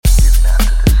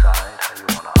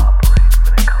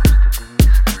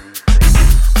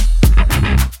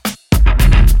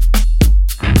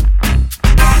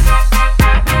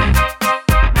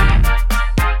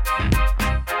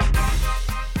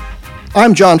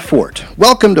I'm John Fort.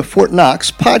 Welcome to Fort Knox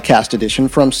Podcast Edition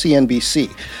from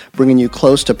CNBC, bringing you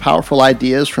close to powerful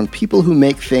ideas from people who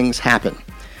make things happen.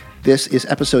 This is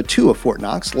episode 2 of Fort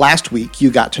Knox. Last week,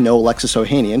 you got to know Alexis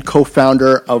Ohanian,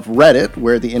 co-founder of Reddit,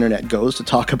 where the internet goes to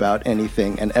talk about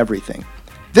anything and everything.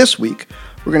 This week,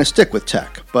 we're going to stick with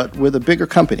tech, but with a bigger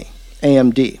company,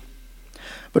 AMD.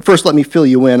 But first, let me fill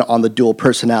you in on the dual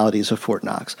personalities of Fort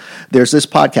Knox. There's this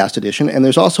podcast edition, and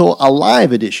there's also a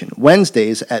live edition,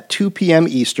 Wednesdays at 2 p.m.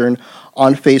 Eastern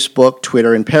on Facebook,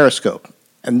 Twitter, and Periscope.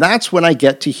 And that's when I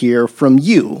get to hear from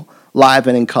you live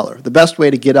and in color. The best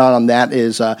way to get on that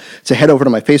is to head over to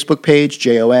my Facebook page,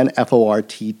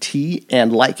 JONFORTT,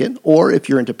 and like it. Or if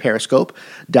you're into Periscope,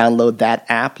 download that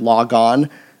app, log on,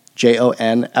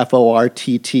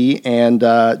 JONFORTT,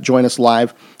 and join us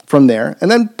live from there, and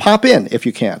then pop in if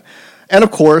you can. And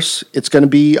of course, it's going to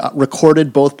be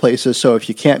recorded both places, so if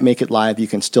you can't make it live, you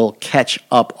can still catch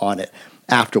up on it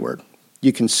afterward.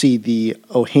 You can see the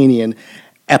Ohanian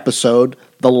episode,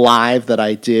 the live that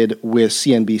I did with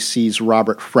CNBC's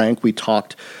Robert Frank. We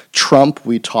talked Trump,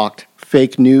 we talked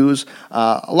fake news,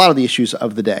 a lot of the issues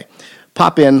of the day.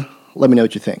 Pop in, let me know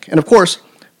what you think. And of course,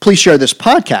 please share this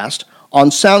podcast on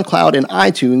SoundCloud and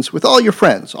iTunes with all your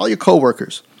friends, all your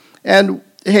coworkers, and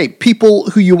hey, people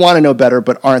who you want to know better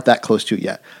but aren't that close to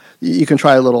yet. You can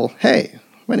try a little, hey,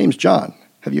 my name's John.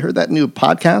 Have you heard that new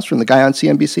podcast from the guy on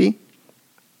CNBC?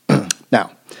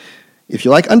 Now, if you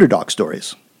like underdog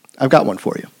stories, I've got one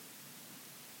for you.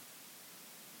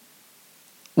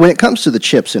 When it comes to the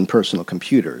chips in personal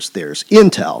computers, there's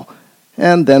Intel,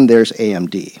 and then there's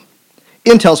AMD.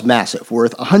 Intel's massive,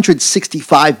 worth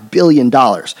 $165 billion.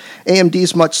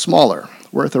 AMD's much smaller,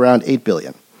 worth around $8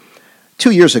 billion. 2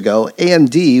 years ago,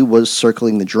 AMD was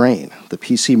circling the drain. The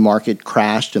PC market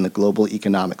crashed in the global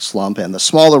economic slump, and the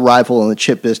smaller rival in the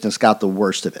chip business got the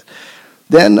worst of it.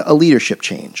 Then a leadership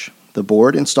change. The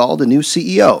board installed a new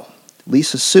CEO,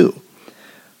 Lisa Su.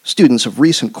 Students of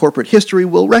recent corporate history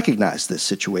will recognize this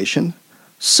situation.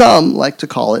 Some like to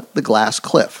call it the glass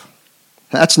cliff.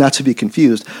 That's not to be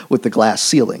confused with the glass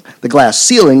ceiling. The glass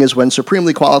ceiling is when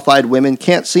supremely qualified women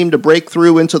can't seem to break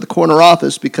through into the corner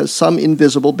office because some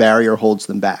invisible barrier holds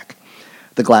them back.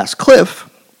 The glass cliff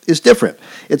is different.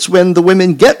 It's when the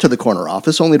women get to the corner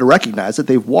office only to recognize that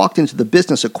they've walked into the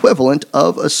business equivalent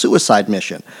of a suicide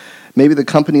mission. Maybe the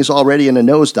company's already in a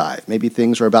nosedive. Maybe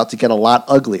things are about to get a lot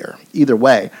uglier. Either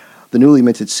way, the newly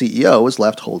minted CEO is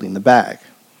left holding the bag.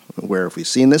 Where have we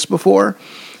seen this before?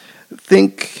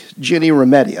 Think Ginny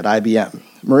Rometty at IBM,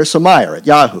 Marissa Mayer at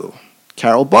Yahoo,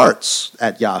 Carol Bartz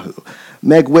at Yahoo,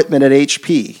 Meg Whitman at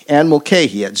HP, Anne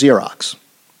Mulcahy at Xerox.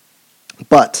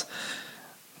 But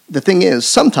the thing is,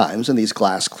 sometimes in these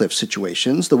glass cliff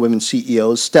situations, the women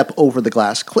CEOs step over the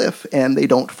glass cliff and they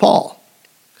don't fall.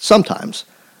 Sometimes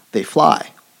they fly.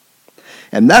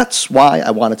 And that's why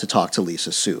I wanted to talk to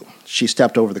Lisa Su. She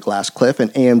stepped over the glass cliff,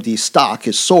 and AMD stock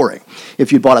is soaring.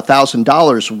 If you'd bought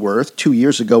 $1,000 worth 2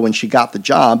 years ago when she got the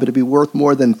job, it'd be worth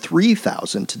more than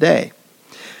 $3,000 today.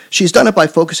 She's done it by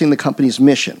focusing the company's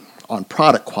mission on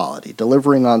product quality,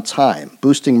 delivering on time,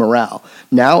 boosting morale.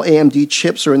 Now AMD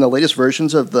chips are in the latest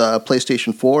versions of the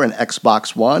PlayStation 4 and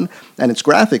Xbox One, and its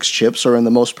graphics chips are in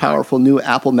the most powerful new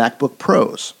Apple MacBook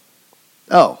Pros.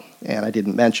 Oh, and I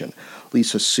didn't mention,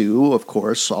 Lisa Su, of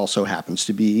course, also happens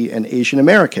to be an Asian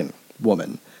American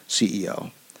woman CEO.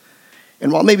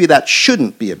 And while maybe that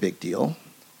shouldn't be a big deal,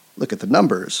 look at the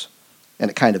numbers,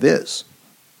 and it kind of is.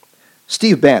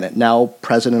 Steve Bannon, now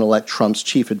President-elect Trump's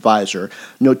chief advisor,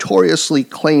 notoriously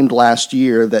claimed last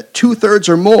year that 2/3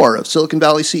 or more of Silicon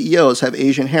Valley CEOs have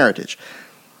Asian heritage.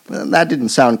 That didn't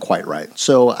sound quite right,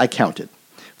 so I counted.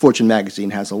 Fortune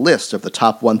magazine has a list of the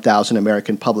top 1,000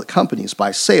 American public companies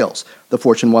by sales, the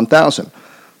Fortune 1000.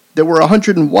 There were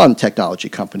 101 technology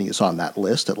companies on that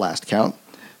list at last count.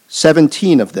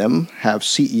 17 of them have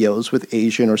CEOs with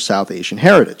Asian or South Asian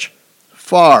heritage,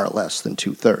 far less than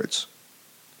 2/3.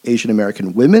 Asian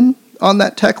American women on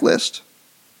that tech list?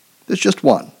 There's just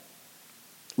one,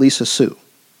 Lisa Su.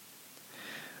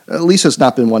 Lisa's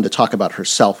not been one to talk about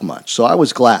herself much, so I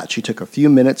was glad she took a few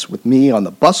minutes with me on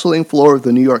the bustling floor of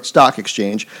the New York Stock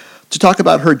Exchange to talk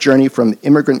about her journey from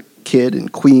immigrant kid in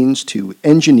Queens to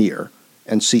engineer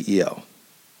and CEO.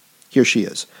 Here she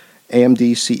is,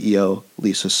 AMD CEO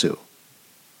Lisa Su.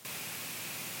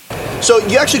 So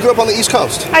you actually grew up on the East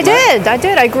Coast? I did.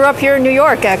 I grew up here in New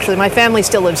York, actually. My family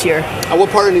still lives here. And what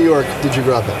part of New York did you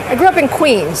grow up in? I grew up in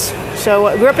Queens. So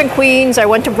I grew up in Queens. I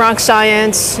went to Bronx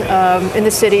Science in the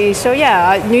city. So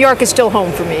yeah, New York is still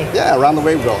home for me. Yeah, around the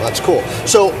way we go. That's cool.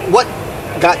 So what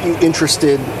got you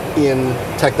interested in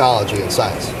technology and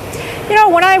science?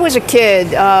 When I was a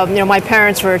kid, my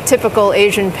parents were typical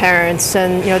Asian parents,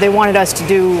 and they wanted us to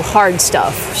do hard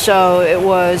stuff. So it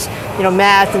was,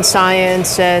 math and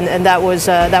science, and that was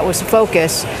the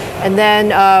focus. And then,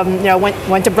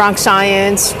 went to Bronx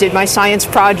Science, did my science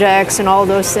projects and all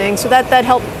those things. So that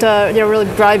helped, really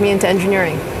drive me into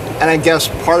engineering. And I guess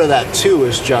part of that too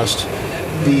is just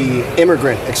the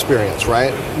immigrant experience,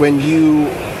 right? When you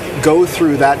go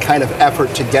through that kind of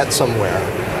effort to get somewhere,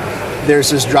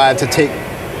 there's this drive to take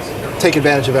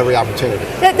advantage of every opportunity.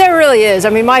 There really is.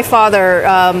 I mean, my father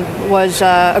was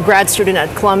a grad student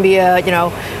at Columbia.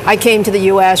 I came to the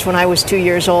U.S. when I was 2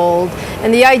 years old,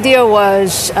 and the idea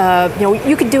was,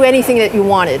 you could do anything that you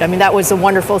wanted. I mean, that was the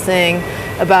wonderful thing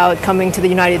about coming to the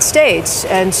United States.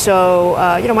 And so,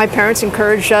 my parents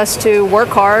encouraged us to work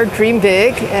hard, dream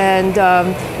big, and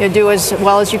do as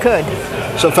well as you could.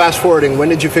 So fast forwarding, when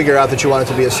did you figure out that you wanted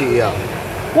to be a CEO?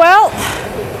 Well,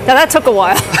 now that took a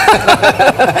while,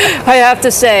 I have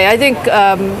to say. I think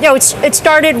it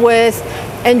started with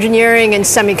engineering and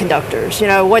semiconductors.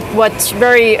 What's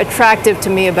very attractive to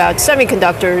me about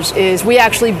semiconductors is we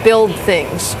actually build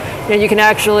things. You can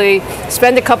actually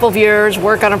spend a couple of years,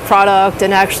 work on a product,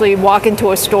 and actually walk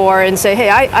into a store and say, hey,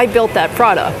 I built that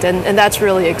product, and that's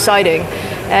really exciting.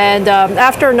 And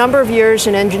after a number of years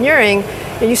in engineering,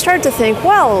 you start to think,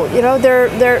 well,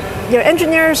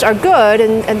 engineers are good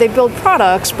and they build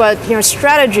products, but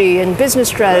strategy and business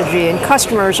strategy and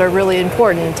customers are really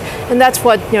important, and that's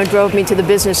what drove me to the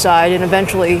business side and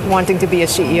eventually wanting to be a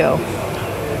CEO.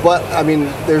 But I mean,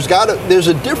 there's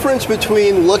a difference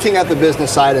between looking at the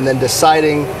business side and then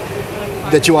deciding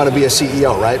that you want to be a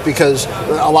CEO, right? Because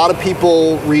a lot of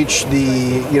people reach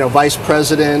the vice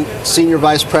president, senior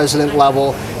vice president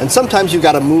level, and sometimes you've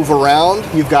got to move around,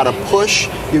 you've got to push,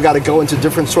 you've got to go into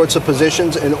different sorts of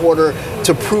positions in order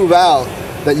to prove out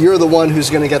that you're the one who's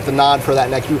going to get the nod for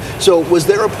that next move. So was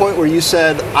there a point where you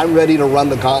said, I'm ready to run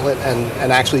the gauntlet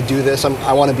and actually do this,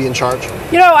 I want to be in charge?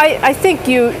 I think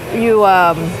you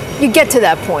get to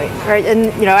that point, right?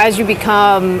 And as you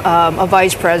become a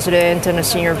vice president and a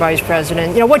senior vice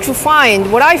president,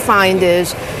 what I find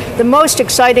is the most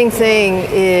exciting thing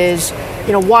is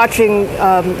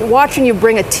watching you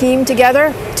bring a team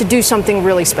together to do something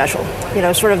really special.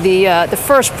 Sort of the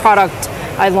first product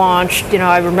I launched,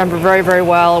 I remember very, very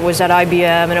well. It was at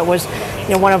IBM, and it was,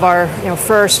 one of our,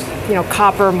 first,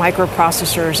 copper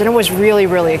microprocessors, and it was really,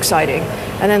 really exciting.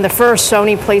 And then the first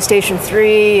Sony PlayStation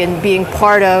 3, and being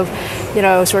part of,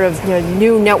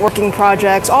 new networking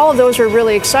projects. All of those are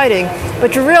really exciting.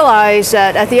 But you realize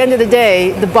that at the end of the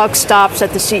day, the buck stops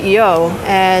at the CEO,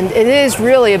 and it is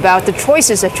really about the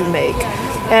choices that you make.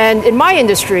 And in my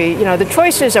industry, the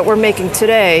choices that we're making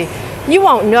today, you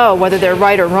won't know whether they're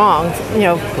right or wrong,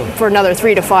 for another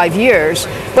 3 to 5 years.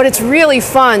 But it's really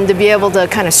fun to be able to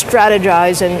kind of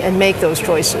strategize and make those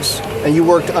choices. And you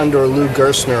worked under Lou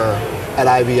Gerstner at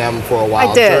IBM for a while.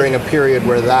 I did. During a period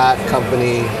where that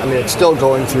company, it's still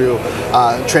going through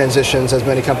transitions, as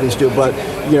many companies do, but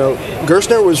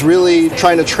Gerstner was really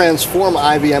trying to transform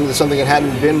IBM into something it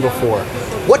hadn't been before.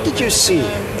 What did you see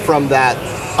from that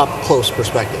up-close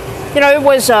perspective? It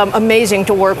was amazing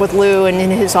to work with Lou and in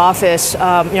his office.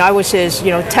 I was his,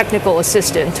 technical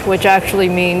assistant, which actually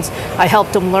means I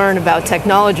helped him learn about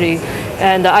technology.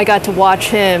 And I got to watch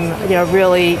him,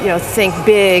 really, think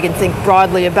big and think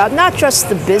broadly about not just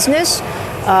the business,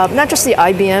 not just the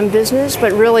IBM business,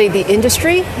 but really the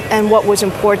industry and what was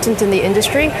important in the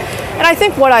industry. And I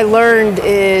think what I learned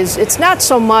is it's not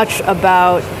so much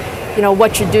about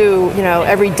what you do,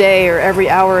 every day or every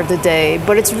hour of the day,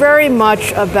 but it's very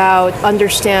much about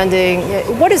understanding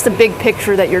what is the big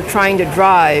picture that you're trying to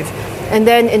drive, and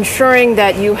then ensuring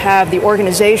that you have the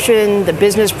organization, the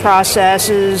business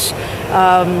processes,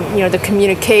 the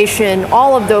communication,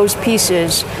 all of those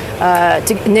pieces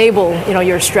to enable,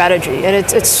 your strategy. And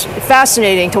it's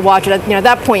fascinating to watch it. At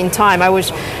that point in time, I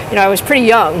was pretty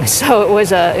young, so it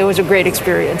was a great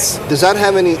experience. Does that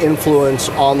have any influence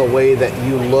on the way that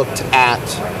you looked at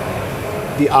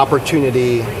the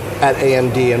opportunity at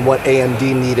AMD and what AMD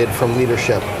needed from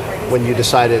leadership when you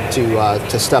decided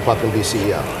to step up and be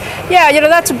CEO? Yeah,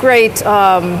 that's a great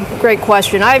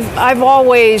question. I've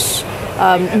always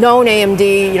known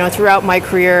AMD, throughout my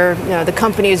career. The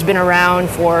company has been around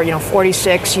for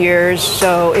 46 years,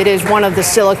 so it is one of the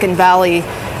Silicon Valley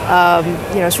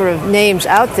sort of names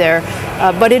out there.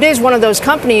 But it is one of those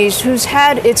companies who's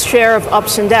had its share of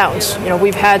ups and downs.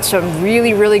 We've had some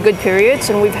really, really good periods,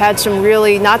 and we've had some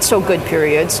really not so good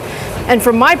periods. And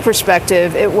from my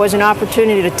perspective, it was an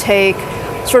opportunity to take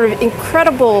sort of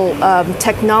incredible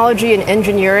technology and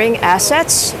engineering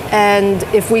assets, and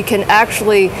if we can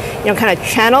actually, kind of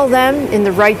channel them in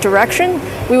the right direction,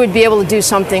 we would be able to do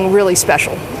something really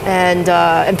special,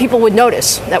 and people would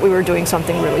notice that we were doing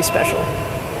something really special.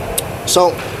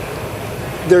 So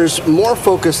there's more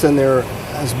focus than there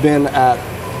has been at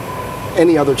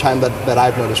any other time that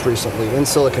I've noticed recently in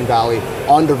Silicon Valley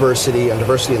on diversity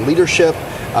in leadership,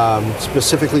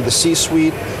 specifically the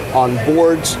C-suite, on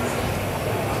boards.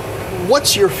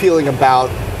 What's your feeling about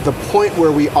the point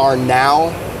where we are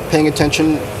now, paying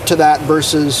attention to that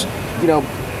versus,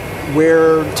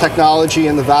 where technology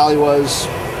in the Valley was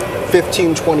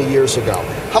 15, 20 years ago?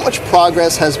 How much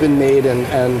progress has been made,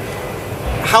 and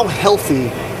how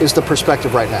healthy is the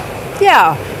perspective right now?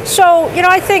 Yeah, so,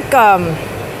 I think,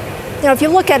 if you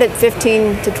look at it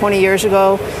 15 to 20 years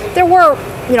ago, there were,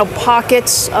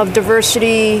 pockets of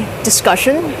diversity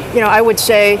discussion. I would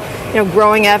say,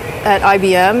 growing up at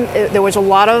IBM, there was a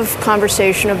lot of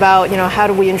conversation about, how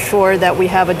do we ensure that we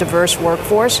have a diverse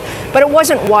workforce, but it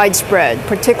wasn't widespread,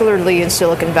 particularly in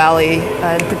Silicon Valley,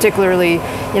 and particularly,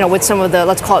 with some of the,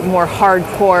 let's call it more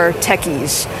hardcore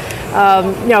techies.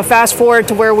 Fast forward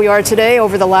to where we are today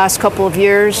over the last couple of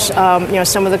years,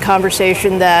 some of the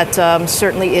conversation that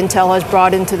certainly Intel has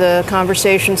brought into the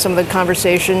conversation, some of the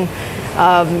conversation,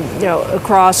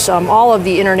 across all of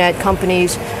the internet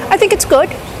companies. I think it's good.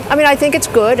 I think it's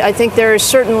good. I think there is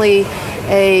certainly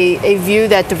a view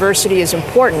that diversity is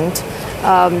important.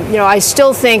 I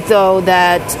still think, though,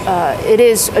 that it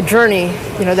is a journey,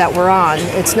 that we're on.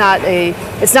 It's not a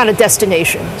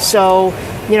destination. So,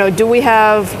 do we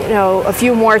have, a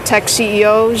few more tech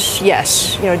CEOs?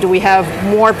 Yes. Do we have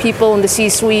more people in the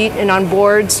C-suite and on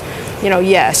boards?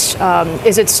 Yes.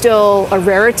 Is it still a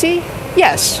rarity?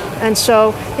 Yes. And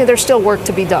so there's still work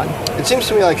to be done. It seems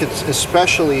to me like it's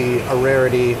especially a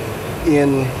rarity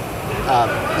in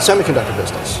the semiconductor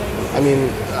business.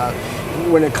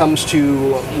 When it comes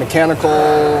to mechanical,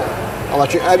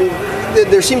 electric,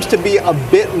 there seems to be a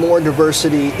bit more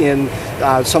diversity in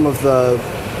some of the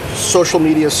social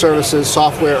media services,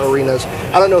 software arenas.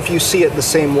 I don't know if you see it the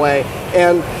same way.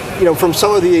 And, from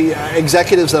some of the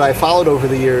executives that I followed over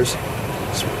the years,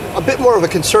 it's a bit more of a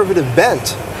conservative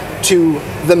bent to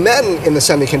the men in the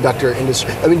semiconductor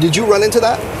industry. Did you run into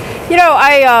that?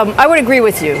 I would agree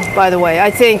with you, by the way. I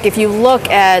think if you look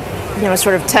at,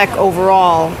 sort of tech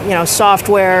overall,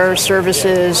 software,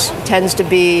 services tends to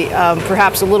be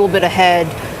perhaps a little bit ahead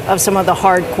of some of the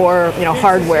hardcore,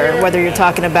 hardware, whether you're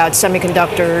talking about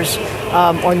semiconductors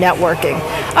or networking.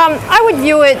 I would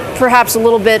view it perhaps a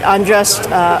little bit on just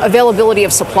availability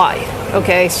of supply.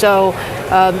 Okay, so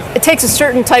it takes a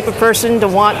certain type of person to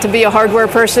want to be a hardware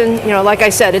person. Like I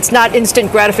said, it's not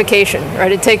instant gratification,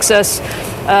 right? It takes us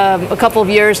a couple of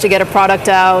years to get a product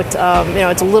out.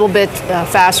 It's a little bit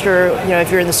faster,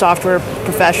 if you're in the software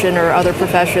profession or other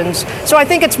professions. So I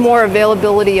think it's more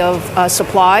availability of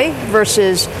supply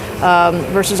versus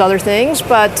other things.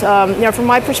 But from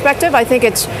my perspective, I think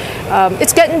it's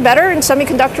getting better in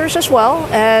semiconductors as well.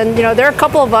 And there are a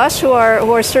couple of us who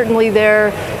are certainly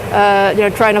there,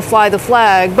 trying to fly the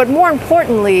flag. But more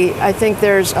importantly, I think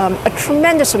there's a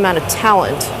tremendous amount of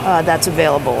talent that's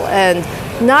available, and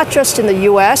not just in the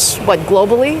U.S. but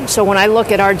globally. So when I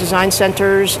look at our design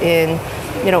centers in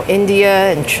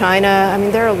India and China,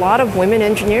 there are a lot of women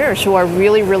engineers who are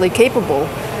really, really capable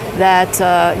that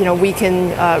we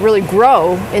can really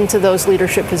grow into those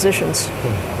leadership positions.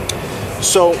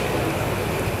 So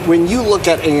when you look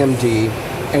at AMD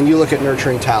and you look at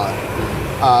nurturing talent,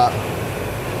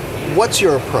 what's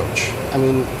your approach?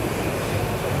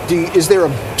 Is there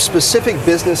a specific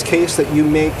business case that you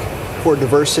make for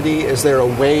diversity? Is there a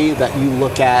way that you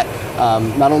look at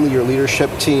not only your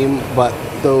leadership team, but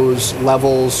those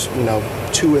levels,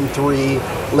 2 and 3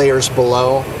 layers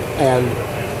below, and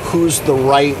who's the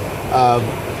right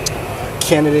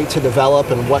candidate to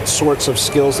develop and what sorts of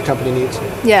skills the company needs?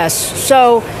 Yes.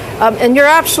 So, and you're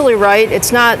absolutely right.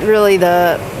 It's not really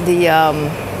the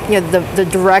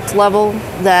direct level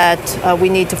that we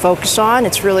need to focus on.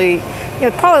 It's really,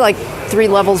 probably like 3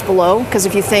 levels below, because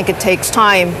if you think it takes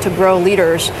time to grow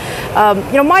leaders,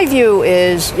 my view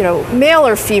is, male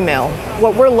or female,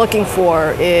 what we're looking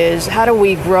for is how do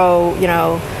we grow,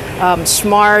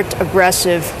 smart,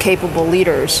 aggressive, capable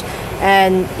leaders.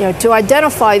 And to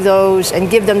identify those and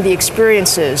give them the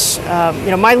experiences.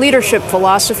 My leadership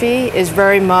philosophy is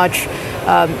very much,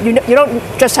 you don't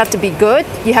just have to be good,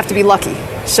 you have to be lucky.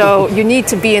 So you need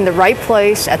to be in the right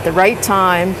place at the right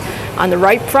time on the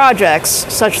right projects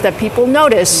such that people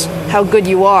notice how good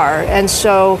you are. And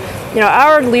so,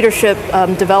 our leadership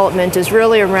development is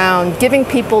really around giving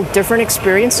people different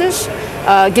experiences,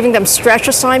 giving them stretch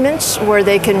assignments where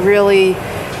they can really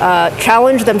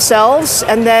challenge themselves,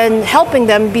 and then helping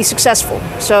them be successful.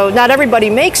 So not everybody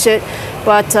makes it,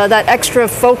 but that extra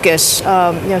focus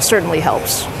certainly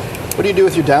helps. What do you do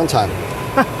with your downtime?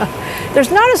 There's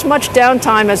not as much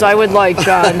downtime as I would like,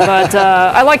 John, but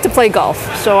I like to play golf.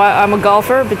 So I'm a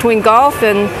golfer. Between golf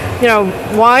and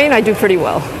wine, I do pretty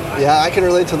well. Yeah, I can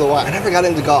relate to the wine. I never got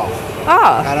into golf.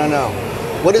 I don't know.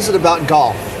 What is it about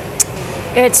golf?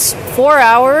 It's 4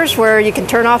 hours where you can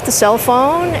turn off the cell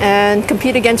phone and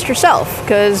compete against yourself.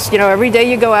 Because every day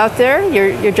you go out there,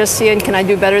 you're just seeing, can I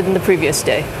do better than the previous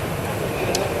day?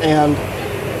 And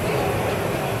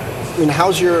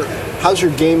how's your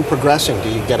game progressing? Do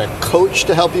you get a coach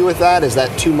to help you with that? Is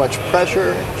that too much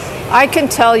pressure? I can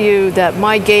tell you that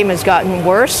my game has gotten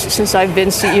worse since I've been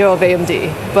CEO of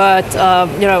AMD. But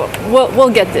we'll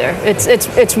get there.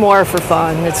 It's more for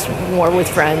fun. It's more with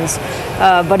friends.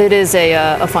 But it is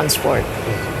a fun sport.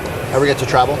 Ever get to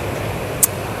travel?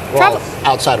 Well,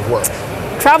 outside of work.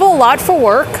 Travel a lot for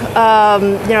work.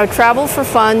 Travel for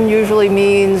fun usually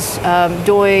means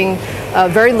doing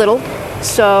very little.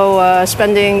 So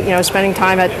spending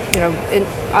time at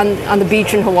on the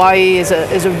beach in Hawaii is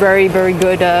a very, very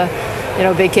good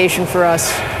vacation for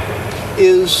us.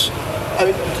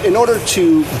 In order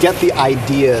to get the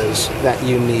ideas that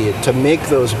you need to make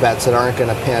those bets that aren't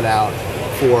going to pan out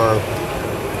for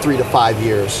 3 to 5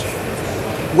 years,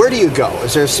 where do you go?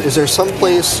 Is there some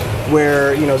place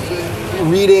where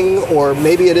reading, or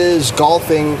maybe it is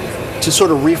golfing, to sort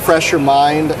of refresh your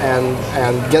mind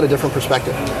and get a different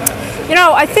perspective?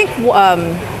 I think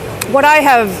what I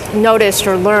have noticed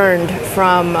or learned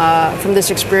from this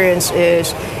experience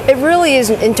is it really is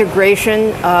an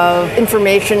integration of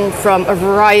information from a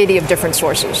variety of different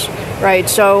sources, right?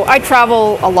 So I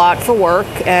travel a lot for work,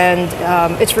 and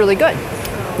it's really good.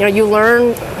 You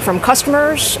learn from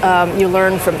customers, you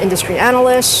learn from industry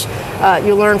analysts,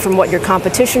 you learn from what your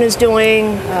competition is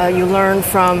doing, you learn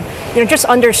from just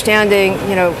understanding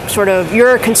sort of,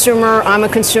 you're a consumer, I'm a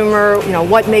consumer,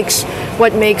 what makes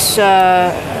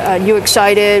you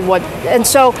excited, and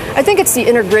so I think it's the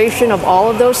integration of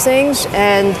all of those things,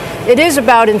 and it is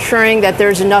about ensuring that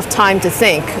there's enough time to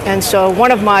think. And so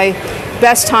one of my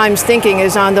best times thinking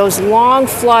is on those long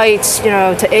flights,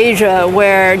 to Asia,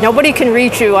 where nobody can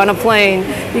reach you on a plane.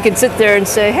 You can sit there and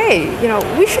say, hey,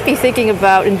 we should be thinking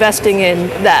about investing in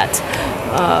that.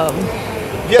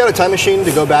 If you had a time machine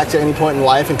to go back to any point in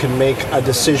life and could make a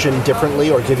decision differently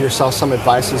or give yourself some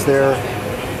advice, is there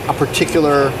a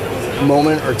particular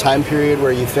moment or time period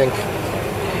where you think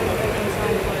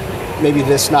maybe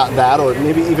this, not that, or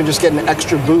maybe even just get an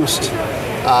extra boost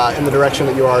in the direction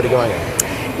that you're already going in?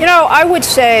 I would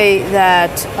say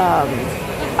that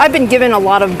I've been given a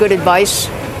lot of good advice,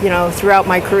 throughout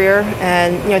my career,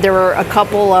 and there were a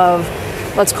couple of,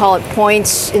 let's call it,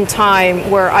 points in time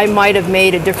where I might have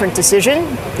made a different decision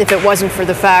if it wasn't for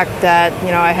the fact that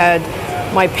I had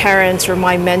my parents or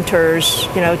my mentors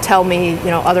tell me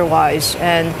otherwise.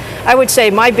 And I would say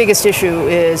my biggest issue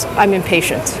is I'm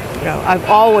impatient. I've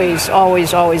always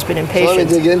been impatient. So let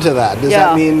me dig into that. Does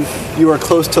that mean you were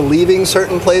close to leaving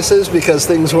certain places because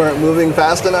things weren't moving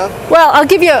fast enough? Well, I'll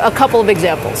give you a couple of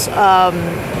examples.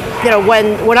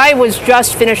 When I was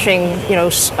just finishing,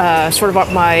 sort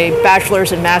of my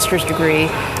bachelor's and master's degree,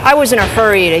 I was in a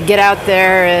hurry to get out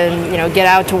there and, get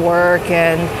out to work.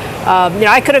 And,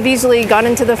 I could have easily gone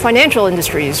into the financial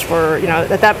industries where,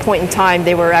 at that point in time,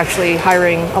 they were actually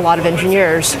hiring a lot of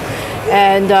engineers.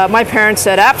 And my parents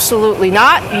said, absolutely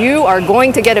not. You are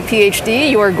going to get a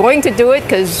PhD. You are going to do it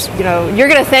because, you're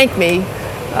going to thank me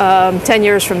 10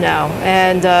 years from now.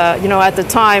 And, at the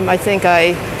time, I think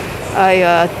I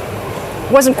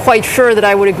wasn't quite sure that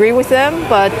I would agree with them,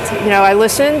 but I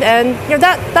listened, and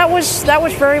that was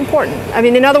very important. I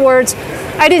mean, in other words,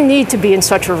 I didn't need to be in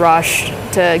such a rush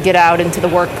to get out into the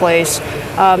workplace.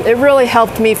 It really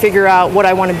helped me figure out what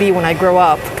I want to be when I grow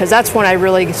up, because that's when I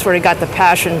really sort of got the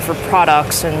passion for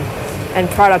products and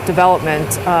product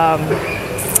development.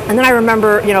 And then I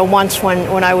remember, once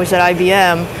when I was at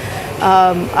IBM,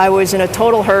 I was in a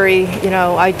total hurry.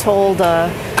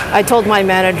 I told my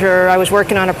manager I was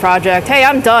working on a project, hey,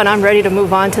 I'm done, I'm ready to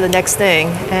move on to the next thing.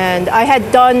 And I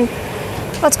had done,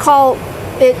 let's call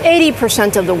it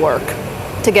 80% of the work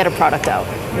to get a product out.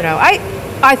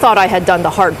 I thought I had done the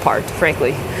hard part,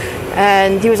 frankly.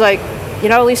 And he was like,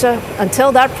 Lisa,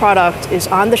 until that product is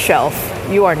on the shelf,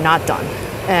 you are not done.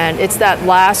 And it's that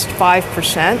last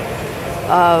 5%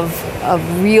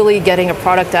 of really getting a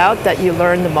product out that you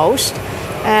learn the most.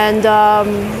 And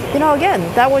again,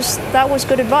 that was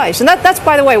good advice. And that's,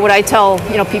 by the way, what I tell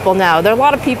people now. There are a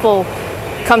lot of people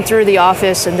come through the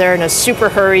office and they're in a super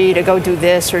hurry to go do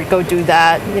this or go do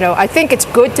that. I think it's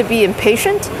good to be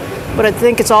impatient, but I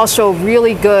think it's also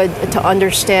really good to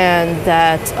understand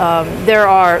that there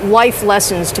are life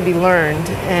lessons to be learned,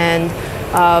 and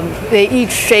they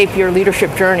each shape your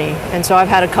leadership journey. And so I've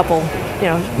had a couple,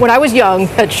 when I was young,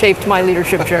 that shaped my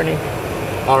leadership journey.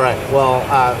 All right. Well,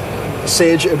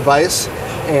 sage advice,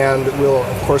 and we'll,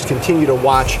 of course, continue to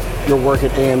watch your work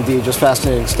at AMD. Just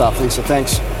fascinating stuff. Lisa,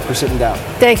 thanks for sitting down.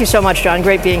 Thank you so much, John.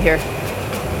 Great being here.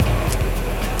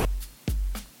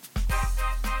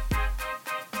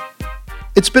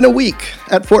 It's been a week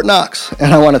at Fort Knox,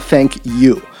 and I want to thank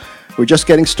you. We're just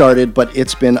getting started, but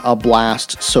it's been a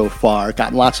blast so far.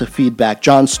 Gotten lots of feedback.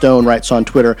 John Stone writes on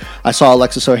Twitter, I saw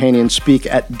Alexis Ohanian speak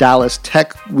at Dallas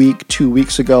Tech Week 2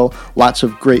 weeks ago. Lots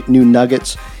of great new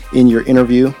nuggets in your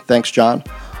interview. Thanks, John.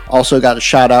 Also got a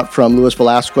shout out from Luis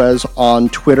Velasquez on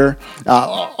Twitter.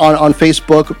 On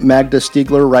Facebook, Magda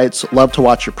Stiegler writes, love to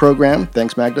watch your program.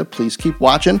 Thanks, Magda. Please keep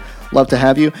watching. Love to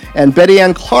have you. And Betty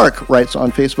Ann Clark writes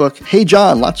on Facebook, hey,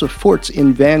 John, lots of forts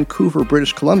in Vancouver,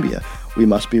 British Columbia. We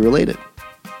must be related.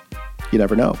 You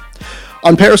never know.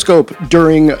 On Periscope,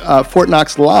 during Fort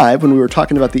Knox Live, when we were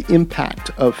talking about the impact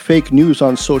of fake news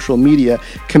on social media,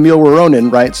 Camille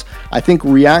Waronin writes, I think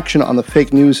reaction on the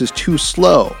fake news is too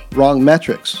slow. Wrong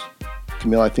metrics.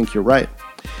 Camille, I think you're right.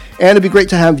 And it'd be great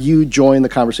to have you join the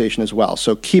conversation as well.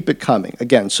 So keep it coming.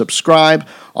 Again, subscribe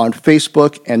on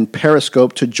Facebook and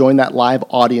Periscope to join that live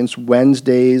audience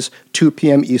Wednesdays, 2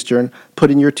 p.m. Eastern. Put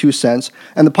in your 2 cents.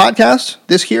 And the podcast,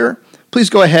 this here, please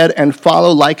go ahead and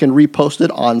follow, like, and repost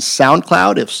it on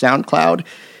SoundCloud if SoundCloud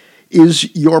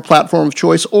is your platform of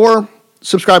choice, or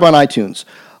subscribe on iTunes.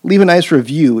 Leave a nice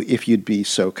review if you'd be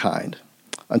so kind.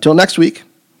 Until next week,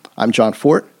 I'm John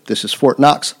Fort. This is Fort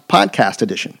Knox Podcast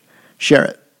Edition. Share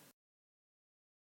it.